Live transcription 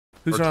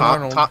Who's Or Ron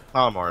Arnold?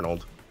 Tom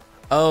Arnold.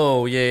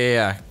 Oh,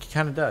 yeah. He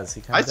kind of does.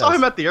 I saw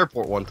him at the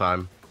airport one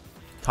time.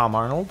 Tom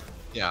Arnold?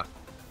 Yeah.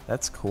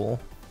 That's cool.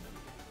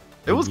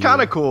 It was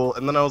kind of cool,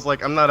 and then I was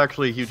like, I'm not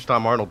actually a huge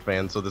Tom Arnold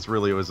fan, so this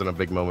really wasn't a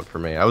big moment for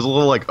me. I was a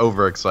little, like,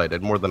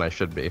 overexcited, more than I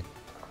should be.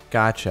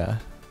 Gotcha.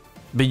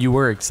 But you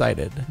were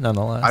excited,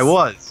 nonetheless. I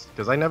was,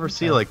 because I never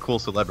see, like, cool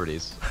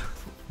celebrities.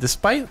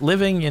 Despite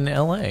living in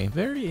LA.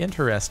 Very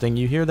interesting.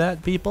 You hear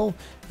that, people?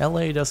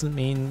 LA doesn't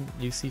mean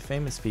you see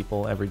famous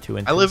people every 2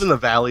 inches. I live in the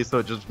valley, so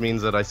it just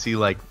means that I see,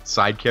 like,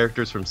 side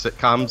characters from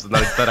sitcoms and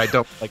that I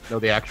don't, like, know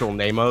the actual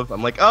name of.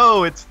 I'm like,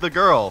 oh, it's the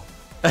girl.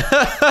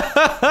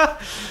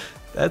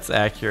 That's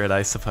accurate,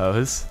 I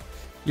suppose.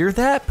 You're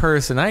that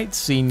person. I'd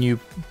seen you.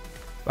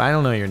 I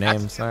don't know your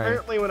name. Sorry.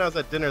 Apparently, when I was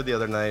at dinner the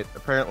other night,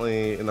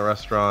 apparently in the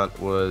restaurant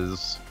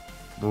was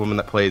the woman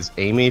that plays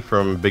Amy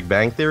from Big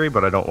Bang Theory,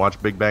 but I don't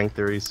watch Big Bang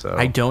Theory, so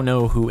I don't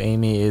know who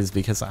Amy is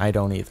because I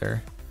don't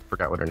either.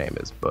 Forgot what her name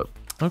is, but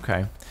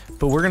okay.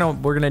 But we're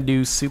gonna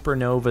do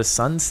Supernova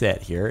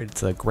Sunset here.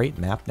 It's a great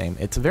map name.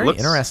 It's a very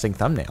interesting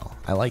thumbnail.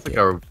 I like it.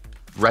 Like a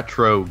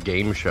retro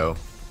game show.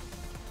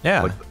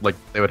 Yeah. Like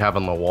they would have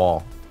on the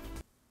wall.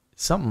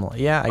 Something.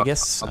 Yeah, I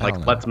guess.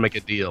 Like, let's make a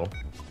deal.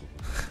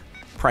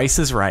 Price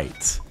is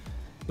Right.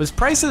 Would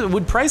Price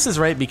is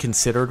Right be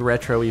considered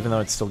retro even though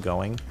it's still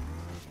going?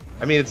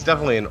 I mean, it's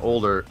definitely an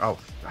older. Oh,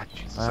 God,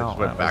 Jesus! I just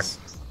went back.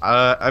 Was...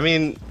 I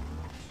mean,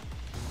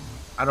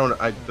 I don't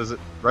know. Does it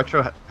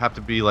retro have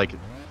to be like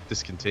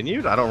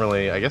discontinued? I don't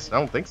really. I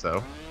don't think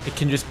so. It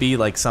can just be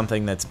like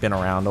something that's been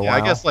around a while. I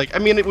guess like I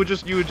mean, you would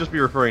just be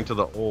referring to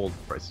the old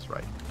Price is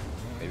Right.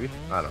 Maybe,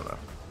 I don't know.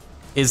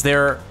 Is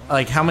there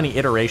like how many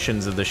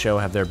iterations of the show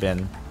have there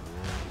been?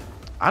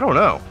 I don't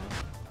know.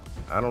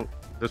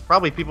 There's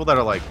probably people that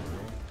are like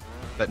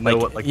that know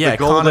what like yeah, the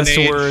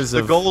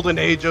golden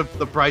age of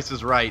the Price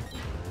is Right.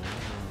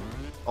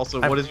 Also,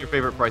 what is your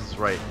favorite Price is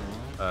Right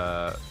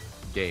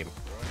game?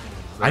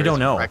 I don't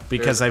know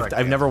because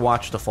I've never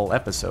watched a full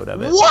episode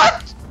of it.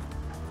 What?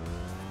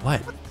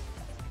 What? What's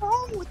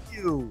wrong with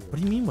you? What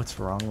do you mean? What's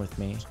wrong with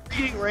me?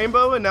 Reading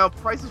Rainbow and now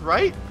Price is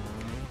Right?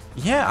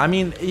 Yeah, I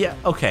mean, yeah,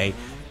 okay.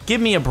 Give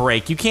me a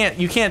break. You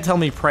can't tell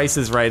me Price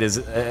is Right is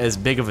as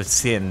big of a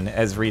sin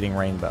as Reading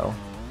Rainbow.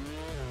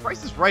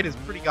 Price is Right is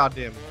pretty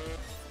goddamn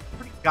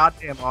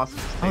awesome.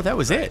 Oh, that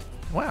was it.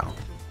 Wow.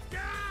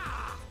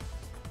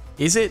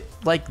 Is it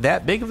like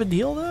that big of a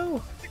deal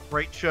though? It's a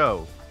great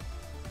show.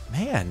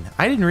 Man,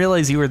 I didn't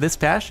realize you were this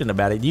passionate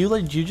about it. You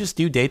just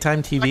do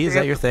daytime TV? Is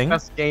that your thing? The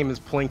best game is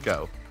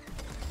Plinko.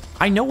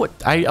 I know what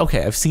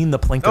okay. I've seen the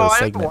Plinko segment before.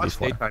 I haven't watched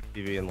daytime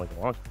TV in like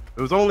a long time.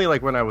 It was only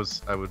like when I would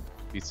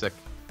be sick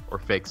or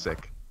fake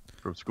sick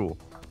from school.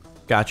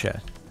 Gotcha.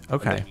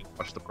 Okay. And then you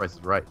watch The Price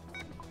is Right.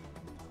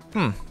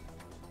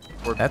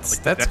 Or, that's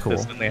cool.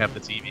 And they have the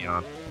TV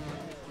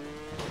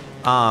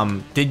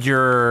on. Did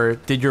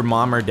your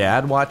mom or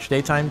dad watch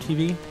daytime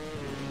TV?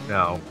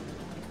 No.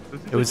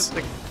 It was just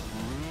like,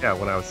 yeah,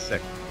 when I was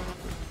sick.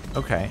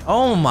 Okay.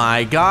 Oh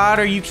my God,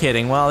 are you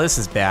kidding? Well, this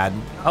is bad.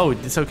 Oh,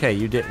 it's okay.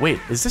 You did. Wait,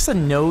 is this a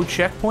no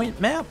checkpoint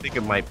map? I think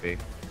it might be.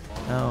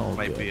 Oh. It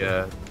might be do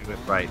it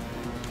right.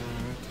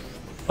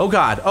 Oh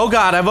God. Oh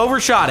God, I've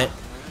overshot it.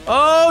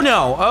 Oh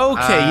no.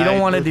 Okay, you don't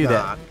want to do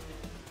that.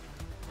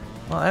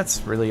 Well,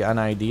 that's really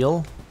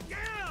unideal.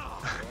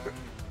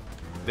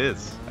 It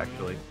is,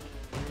 actually.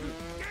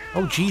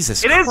 Oh,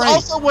 Jesus It Christ. is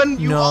also when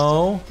you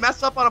also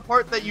mess up on a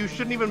part that you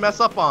shouldn't even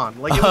mess up on.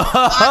 Like, it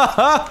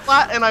was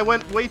flat, and I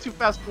went way too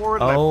fast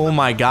forward. Oh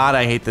my God,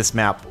 I hate this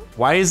map.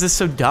 Why is this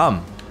so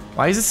dumb?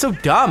 Why is it so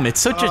dumb?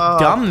 It's such a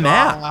dumb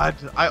map.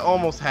 I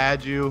almost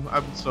had you.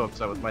 I'm so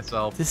upset with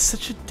myself. This is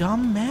such a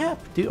dumb map,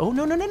 dude. Oh,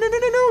 no,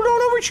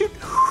 don't overshoot.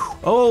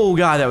 Oh,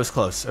 God, that was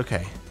close.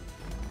 Okay.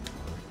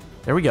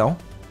 There we go.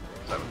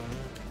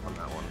 On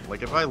that one.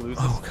 Like, if I lose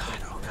this... Oh,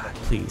 God,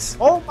 please.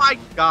 Oh, my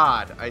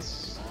God.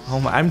 Oh,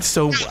 my, I'm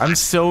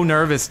so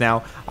nervous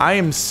now. I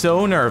am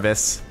so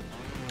nervous.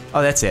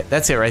 Oh, that's it.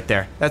 That's it right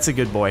there. That's a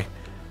good boy.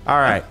 All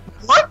right.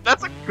 What?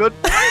 That's a good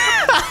boy?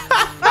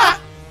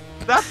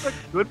 That's a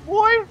good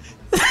boy?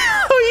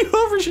 Oh, you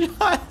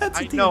overshot. That's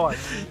I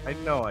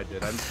know I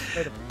did.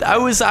 I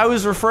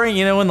was referring,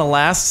 you know, in the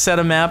last set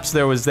of maps,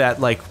 there was that,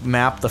 like,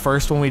 map, the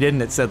first one we did,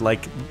 and it said,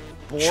 like,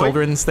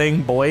 children's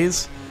thing,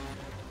 boys.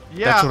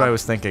 Yeah. That's what I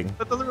was thinking.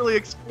 That doesn't really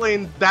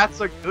explain that's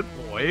a good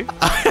boy.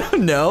 I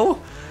don't know.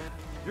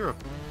 You're a...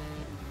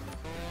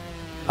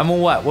 I'm a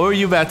what? What were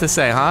you about to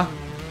say, huh?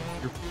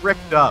 You're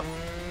fricked up.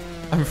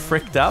 I'm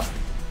fricked up?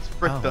 It's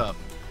fricked up.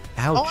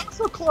 Ouch. Oh, I'm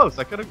so close.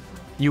 I could have...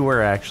 You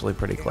were actually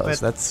pretty close.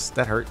 That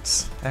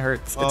hurts. That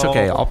hurts. It's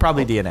okay. I'll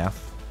probably DNF.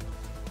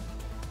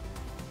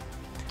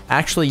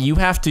 Actually, you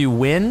have to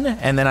win,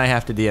 and then I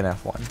have to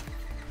DNF one.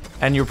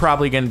 And you're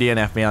probably going to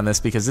DNF me on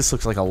this because this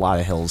looks like a lot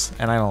of hills,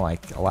 and I don't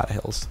like a lot of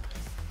hills.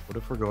 What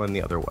if we're going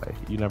the other way?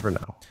 You never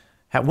know.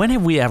 When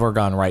have we ever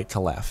gone right to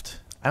left?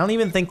 I don't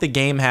even think the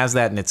game has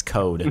that in its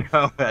code.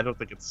 No, I don't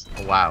think it's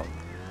allowed.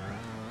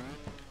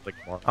 Like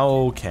more.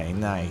 Okay,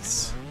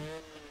 nice.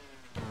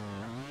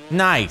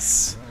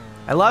 Nice.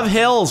 I love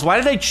hills. Why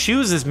did I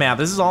choose this map?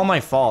 This is all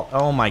my fault.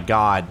 Oh my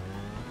God.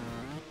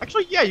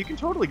 Actually, yeah, you can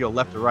totally go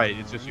left or right.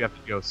 It's just you have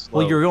to go slow.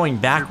 Well, you're going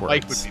backwards. Your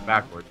bike would be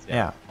backwards.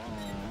 Yeah.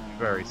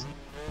 Very slow.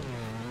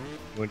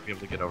 You wouldn't be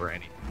able to get over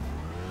anything.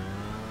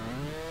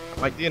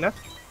 Like DNF?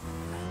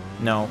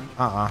 No.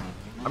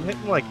 I'm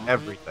hitting like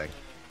everything.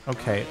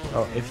 Okay.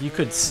 Oh, if you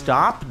could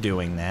stop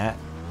doing that.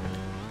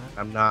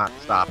 I'm not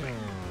stopping.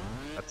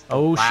 That's the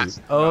Oh last shoot.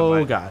 thing on Oh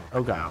my- god.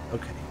 Oh god.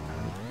 Okay.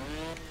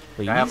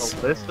 Please. I have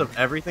a list of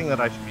everything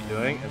that I should be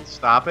doing, and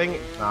stopping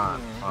is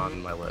not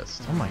on my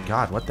list. Oh my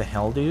god. What the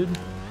hell, dude?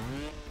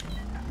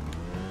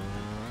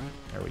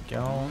 There we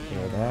go.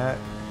 Hear that.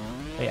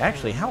 Hey,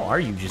 actually, how are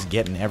you just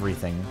getting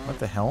everything? What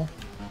the hell?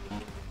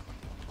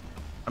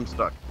 I'm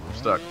stuck. I'm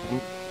stuck.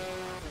 Oop.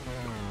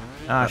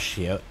 Ah,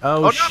 shit. Oh,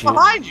 Oh, no, shoot.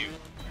 behind you!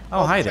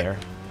 Oh, hi there.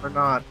 Or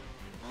not.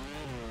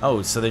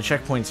 Oh, so the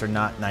checkpoints are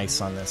not nice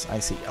on this. I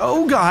see.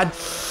 Oh, God.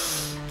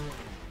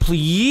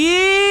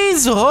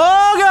 Please.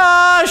 Oh,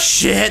 gosh.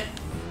 Shit.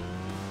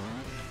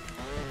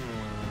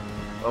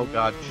 Oh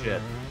god,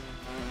 shit.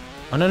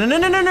 Oh, no, no, no,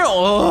 no, no, no.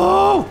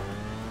 Oh.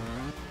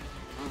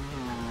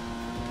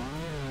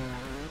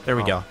 There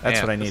we go. That's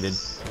Man, what I needed.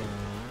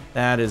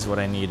 That is what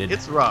I needed.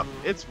 It's rough.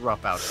 It's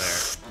rough out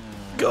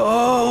there.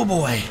 Oh,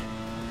 boy.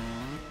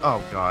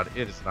 Oh god,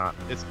 it is not.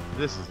 This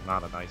is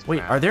not a nice Wait,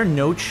 map. are there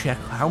no check?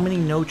 How many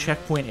no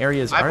checkpoint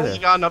areas I've are only there?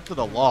 gotten up to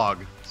the log,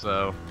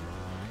 so.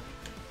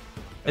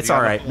 It's you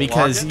all got right the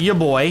because login? your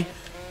boy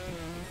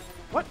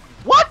What?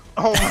 What?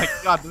 Oh my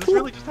god, did this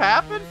really just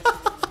happen?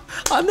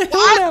 on the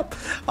hill map.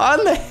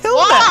 On the hill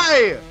map.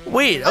 Why?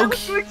 Wait. I was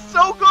Okay. doing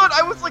so good.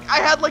 I was like, I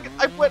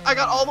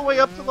got all the way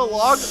up to the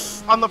log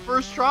on the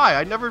first try.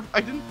 I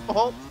didn't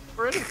fault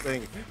for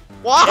anything.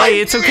 Why? Hey,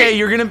 it's okay.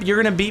 You're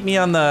gonna beat me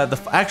on the.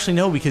 Actually,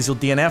 no, because you'll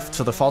DNF,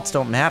 so the faults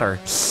don't matter.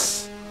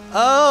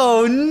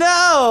 Oh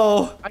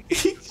no!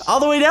 All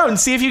the way down.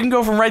 See if you can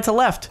go from right to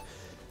left.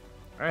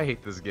 I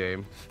hate this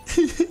game.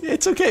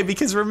 It's okay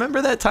because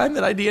remember that time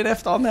that I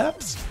DNF'd all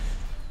maps?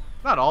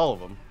 Not all of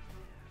them.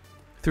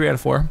 3 out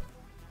of 4,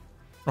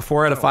 or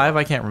 4 out of 5.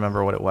 I can't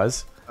remember what it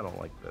was. I don't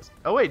like this.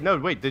 Oh wait, no,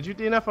 wait. Did you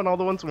DNF on all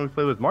the ones when we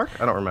played with Mark?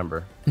 I don't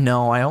remember.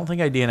 No, I don't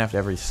think I DNF'd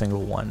every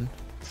single one.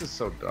 This is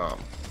so dumb.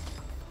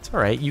 It's all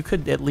right. You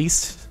could at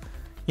least,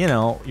 you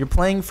know, you're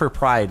playing for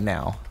pride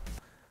now.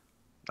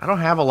 I don't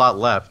have a lot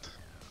left.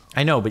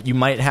 I know, but you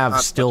might have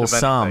Not still much of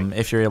some anything.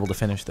 if you're able to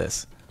finish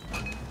this.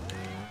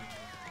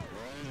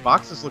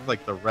 Boxes look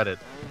like the Reddit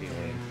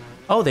alien.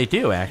 Oh, they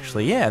do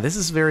actually. Yeah, this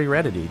is very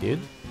Reddit-y,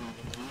 dude.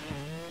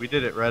 We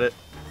did it, Reddit.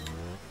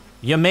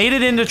 You made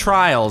it into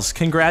trials.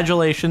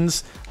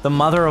 Congratulations, the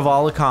mother of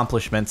all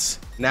accomplishments.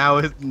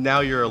 Now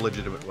you're a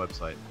legitimate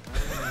website.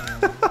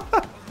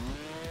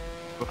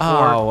 Before,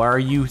 Oh, are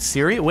you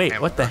serious? Wait,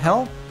 Damn. what the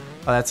hell?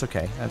 Oh, that's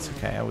okay. That's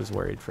okay. I was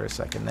worried for a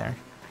second there.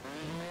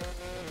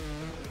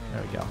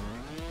 There we go.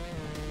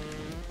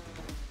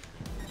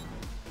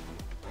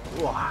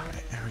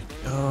 There we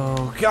go.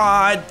 Oh,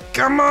 God.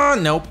 Come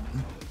on. Nope.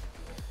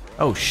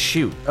 Oh,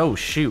 shoot. Oh,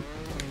 shoot.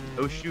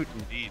 oh shoot,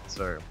 indeed,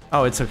 sir.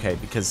 Oh, it's okay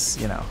because,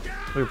 you know,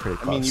 we were pretty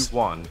I close. mean, you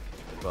won,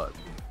 but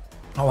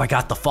Oh, I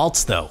got the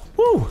faults, though.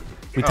 Woo!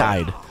 We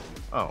tied.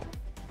 oh,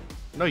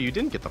 no, you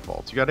didn't get the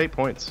faults. You got 8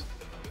 points.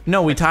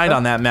 No, we tied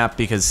on that map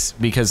because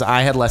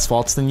I had less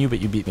faults than you,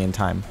 but you beat me in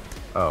time.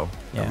 Oh,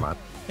 Yeah. never mind.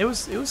 It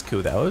was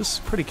cool, though. It was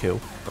pretty cool.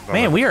 Okay.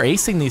 Man, we are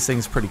acing these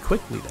things pretty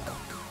quickly, though.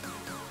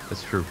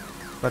 It's true.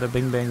 Bada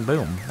bing bang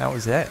boom. That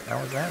was it. That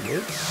was that,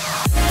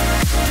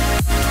 dude.